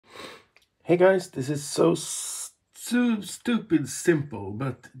Hey guys, this is so stupid simple,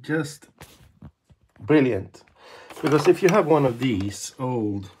 but just brilliant. Because if you have one of these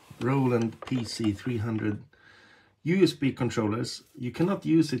old RolandED PC-300 USB controllers, you cannot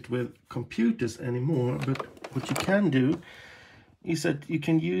use it with computers anymore, but what you can do is that you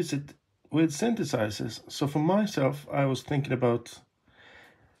can use it with synthesizers. So for myself, I was thinking about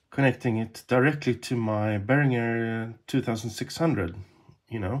connecting it directly to my Behringer 2600,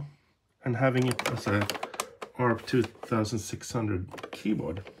 and having it as a ARP 2600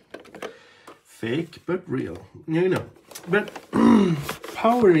 keyboard. Fake, but real, But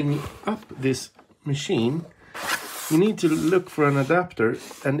powering up this machine, you need to look for an adapter,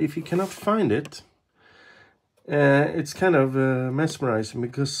 and if you cannot find it, it's kind of mesmerizing,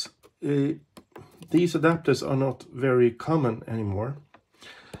 because these adapters are not very common anymore.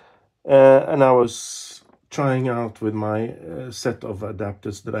 And I was trying out with my set of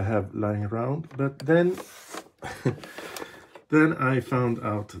adapters that I have lying around, but then then I found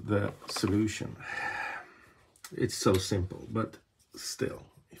out the solution. It's so simple, but still,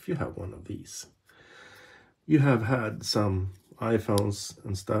 if you have one of these, you have had some iPhones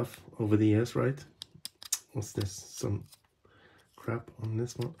and stuff over the years, right? What's this? Some crap on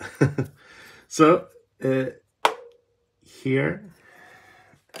this one. So here,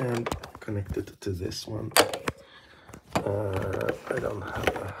 and connected to this one. I don't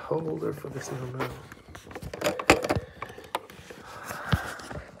have a holder for this now.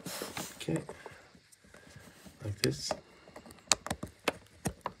 Okay, like this.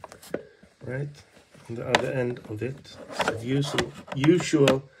 Right, on the other end of it, the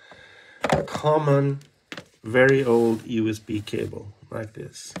usual common, very old USB cable, like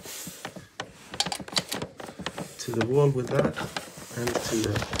this. To the wall with that, and to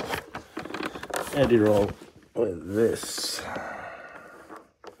the eddy roll with this.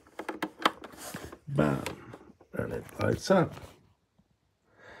 Bam, and it lights up.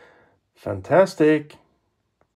 Fantastic.